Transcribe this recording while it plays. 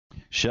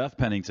Chef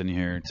Pennington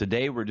here.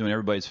 Today we're doing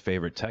everybody's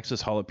favorite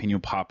Texas jalapeno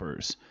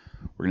poppers.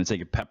 We're going to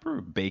take a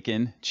pepper,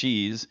 bacon,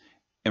 cheese,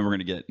 and we're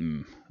going to get,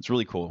 it's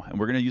really cool. And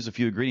we're going to use a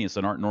few ingredients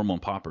that aren't normal in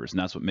poppers, and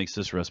that's what makes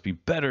this recipe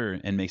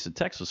better and makes it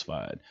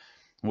Texas-fied.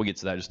 We'll get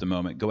to that in just a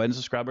moment. Go ahead and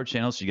subscribe to our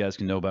channel so you guys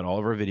can know about all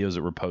of our videos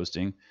that we're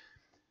posting.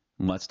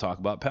 And let's talk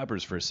about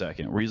peppers for a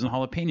second. We're using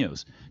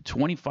jalapenos,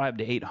 25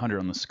 to 800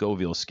 on the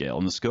Scoville scale.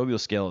 And the Scoville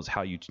scale is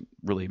how you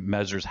really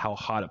measures how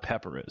hot a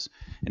pepper is.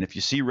 And if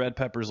you see red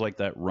peppers like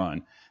that,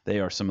 run.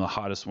 They are some of the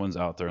hottest ones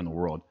out there in the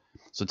world.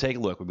 So take a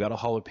look. We've got a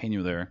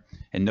jalapeno there.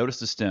 And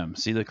notice the stem.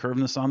 See the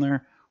curviness on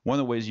there? One of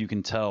the ways you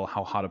can tell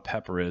how hot a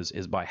pepper is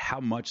by how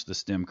much the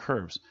stem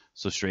curves.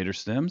 So straighter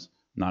stems,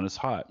 not as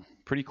hot.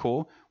 Pretty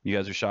cool. When you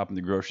guys are shopping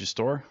at the grocery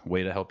store,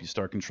 way to help you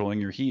start controlling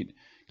your heat.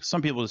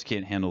 Some people just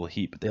can't handle the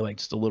heat, but they like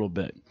just a little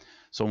bit.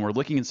 So when we're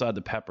looking inside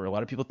the pepper, a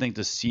lot of people think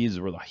the seeds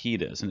are where the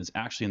heat is, and it's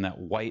actually in that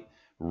white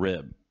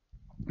rib.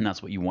 And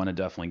that's what you want to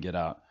definitely get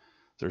out.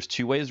 There's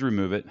two ways to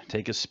remove it.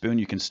 Take a spoon.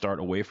 You can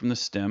start away from the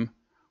stem,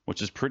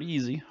 which is pretty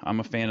easy. I'm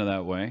a fan of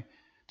that way.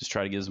 Just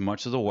try to get as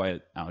much of the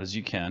white out as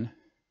you can.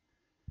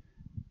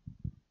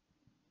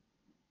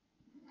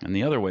 And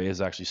the other way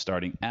is actually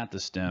starting at the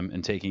stem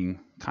and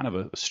taking kind of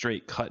a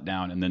straight cut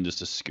down and then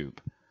just a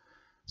scoop.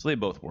 So they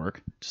both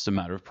work, just a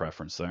matter of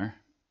preference there.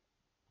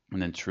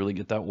 And then truly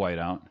get that white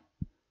out.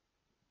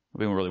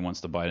 Nobody really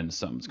wants to bite into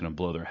something that's going to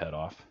blow their head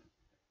off.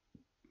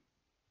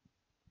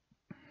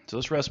 So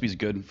this recipe is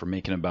good for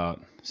making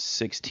about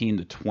 16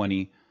 to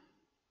 20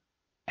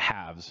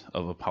 halves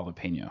of a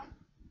jalapeno,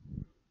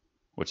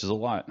 which is a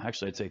lot.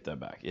 Actually, I take that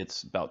back.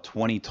 It's about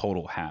 20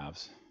 total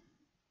halves.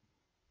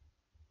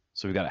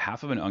 So we've got a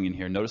half of an onion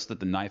here. Notice that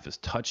the knife is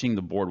touching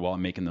the board while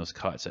I'm making those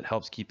cuts. It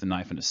helps keep the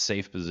knife in a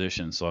safe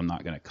position so I'm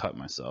not going to cut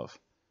myself.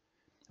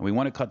 And we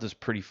want to cut this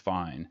pretty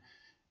fine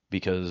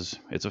because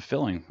it's a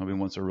filling. Nobody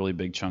wants a really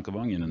big chunk of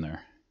onion in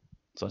there.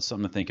 So that's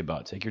something to think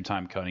about. Take your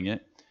time cutting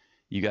it.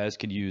 You guys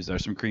could use,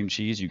 there's some cream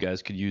cheese. You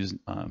guys could use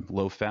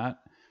low fat,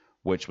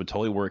 which would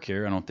totally work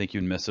here. I don't think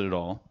you'd miss it at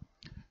all.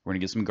 We're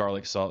going to get some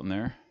garlic salt in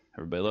there.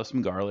 Everybody loves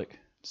some garlic.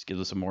 Just gives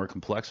us a more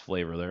complex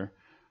flavor there.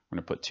 We're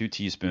going to put 2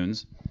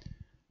 teaspoons.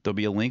 There'll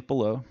be a link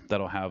below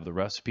that'll have the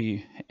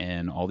recipe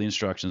and all the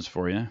instructions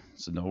for you,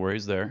 so no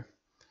worries there.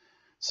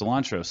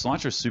 Cilantro.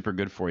 Cilantro is super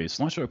good for you.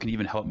 Cilantro can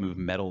even help move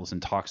metals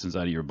and toxins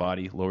out of your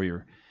body, lower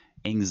your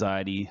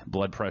anxiety,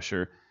 blood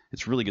pressure.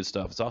 It's really good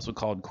stuff. It's also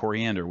called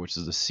coriander, which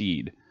is a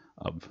seed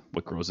of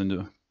what grows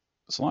into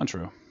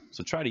cilantro.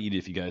 So try to eat it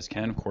if you guys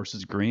can. Of course,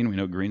 it's green. We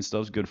know green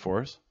stuff's good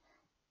for us.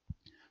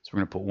 So we're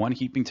going to put 1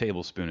 heaping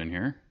tablespoon in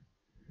here.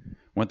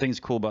 One thing that's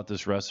cool about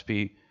this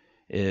recipe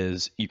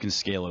is you can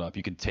scale it up.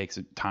 You could take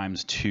it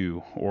times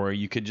 2, or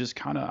you could just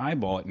kind of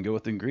eyeball it and go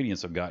with the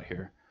ingredients I've got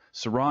here.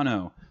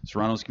 Serrano.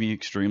 Serranos can be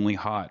extremely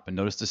hot, but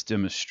notice the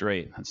stem is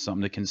straight. That's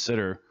something to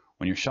consider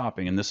when you're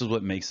shopping, and this is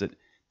what makes it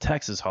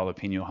Texas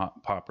jalapeno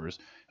poppers,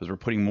 because we're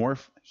putting more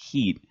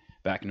heat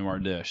back into our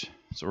dish.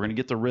 So we're going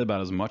to get the rib out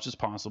as much as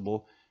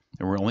possible,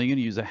 and we're only going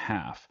to use a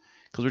half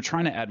because we're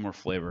trying to add more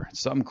flavor.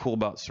 Something cool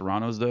about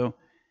Serranos, though,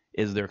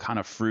 is they're kind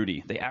of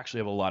fruity. They actually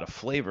have a lot of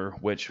flavor,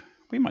 which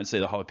we might say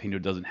the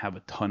jalapeno doesn't have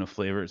a ton of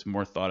flavor. It's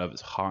more thought of as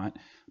hot,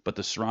 but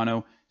the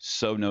Serrano,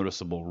 so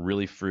noticeable,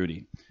 really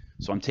fruity.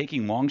 So I'm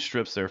taking long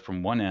strips there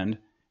from one end.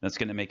 That's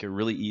going to make it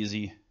really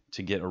easy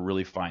to get a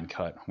really fine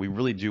cut. We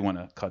really do want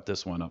to cut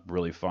this one up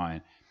really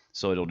fine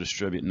so it'll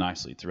distribute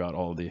nicely throughout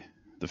all the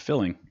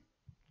filling.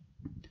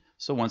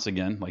 So once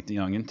again, like the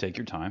onion, take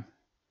your time.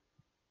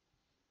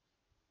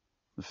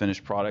 The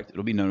finished product,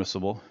 it'll be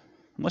noticeable.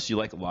 Unless you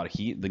like a lot of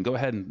heat, then go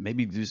ahead and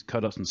maybe just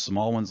cut up some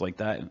small ones like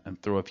that and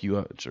throw a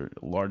few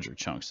larger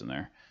chunks in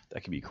there.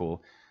 That could be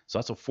cool. So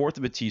that's 1/4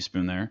 of a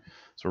teaspoon there.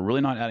 So we're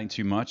really not adding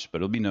too much, but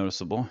it'll be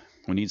noticeable.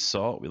 We need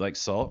salt. We like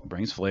salt. It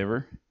brings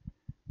flavor.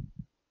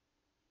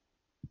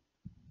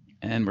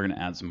 And we're going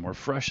to add some more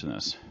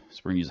freshness.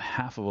 So we're going to use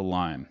 1/2 of a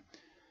lime.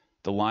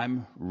 The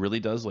lime really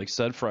does, like I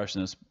said,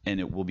 freshness, and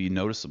it will be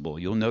noticeable.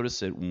 You'll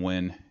notice it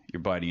when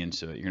you're biting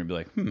into it. You're going to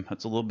be like,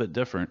 that's a little bit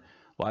different.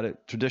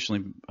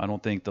 Traditionally, I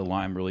don't think the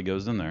lime really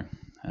goes in there,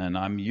 and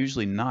I'm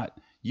usually not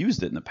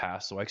used it in the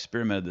past, so I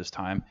experimented this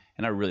time,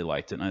 and I really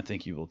liked it, and I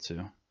think you will too.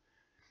 A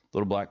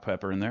little black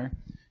pepper in there.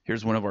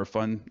 Here's one of our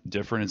fun,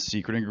 different, and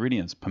secret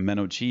ingredients,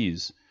 pimento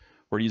cheese.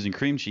 We're using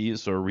cream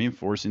cheese, so we're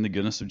reinforcing the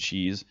goodness of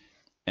cheese,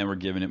 and we're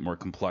giving it more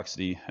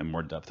complexity and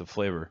more depth of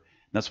flavor.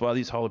 And that's why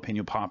these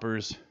jalapeno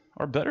poppers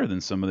are better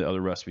than some of the other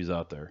recipes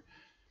out there.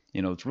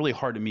 You know, it's really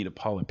hard to meet a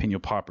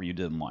jalapeno popper you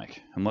didn't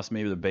like, unless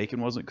maybe the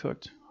bacon wasn't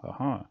cooked.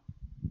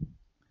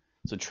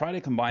 So try to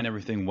combine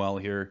everything well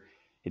here.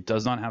 It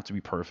does not have to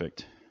be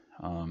perfect.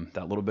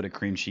 That little bit of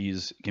cream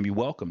cheese can be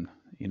welcomed.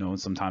 You know, and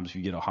sometimes if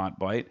you get a hot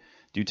bite,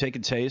 do take a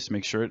taste,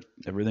 make sure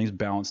everything's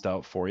balanced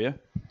out for you.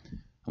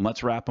 And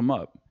let's wrap them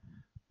up.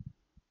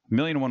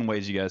 1,000,001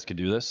 ways you guys could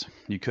do this.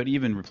 You could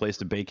even replace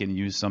the bacon and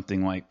use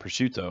something like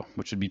prosciutto,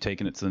 which would be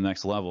taking it to the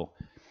next level.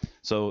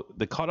 So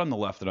the cut on the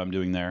left that I'm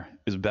doing there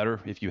is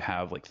better if you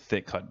have like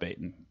thick cut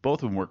bacon.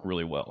 Both of them work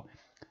really well.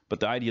 But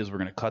the idea is we're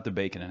going to cut the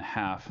bacon in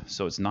half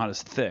so it's not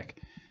as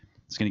thick.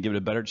 It's going to give it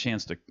a better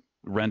chance to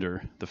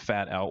render the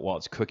fat out while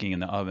it's cooking in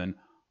the oven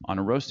on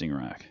a roasting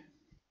rack.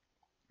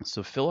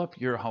 So fill up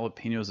your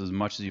jalapenos as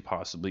much as you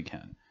possibly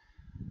can.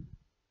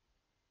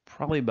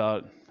 Probably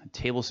about a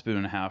tablespoon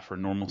and a half for a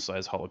normal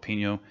size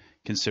jalapeno,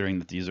 considering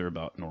that these are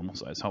about normal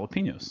size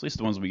jalapenos, at least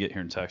the ones we get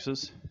here in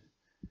Texas.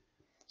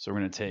 So we're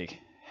going to take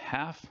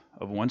half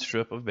of one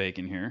strip of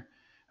bacon here,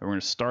 and we're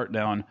going to start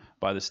down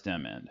by the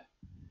stem end.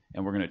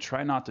 And we're going to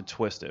try not to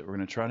twist it. We're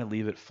going to try to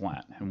leave it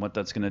flat. And what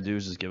that's going to do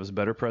is just give us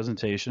better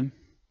presentation,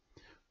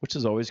 which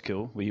is always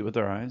cool. We eat with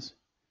our eyes.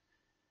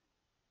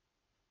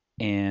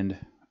 And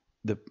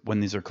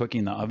when these are cooking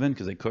in the oven,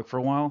 because they cook for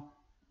a while,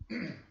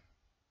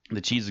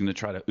 the cheese is going to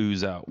try to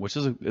ooze out, which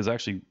is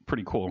actually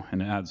pretty cool.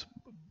 And it adds,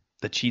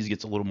 the cheese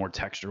gets a little more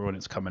texture when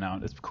it's coming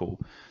out. It's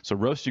cool. So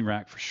roasting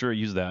rack, for sure,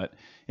 use that.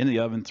 In the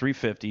oven,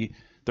 350,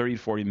 30 to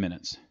 40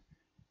 minutes.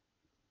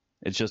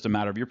 It's just a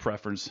matter of your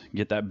preference.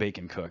 Get that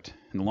bacon cooked.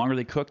 And the longer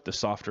they cook, the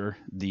softer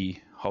the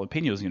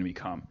jalapeno is going to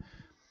become.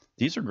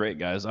 These are great,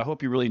 guys. I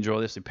hope you really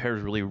enjoy this. It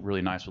pairs really,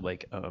 really nice with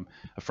like a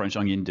French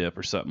onion dip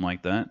or something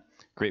like that.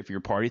 Great for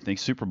your party.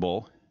 Thanks, Super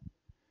Bowl.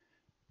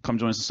 Come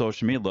join us on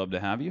social media. Love to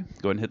have you.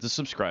 Go ahead and hit the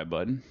subscribe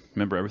button.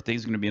 Remember,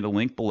 everything's going to be in the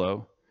link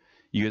below.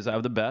 You guys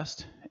have the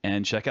best.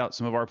 And check out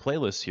some of our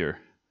playlists here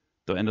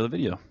at the end of the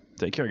video.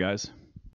 Take care, guys.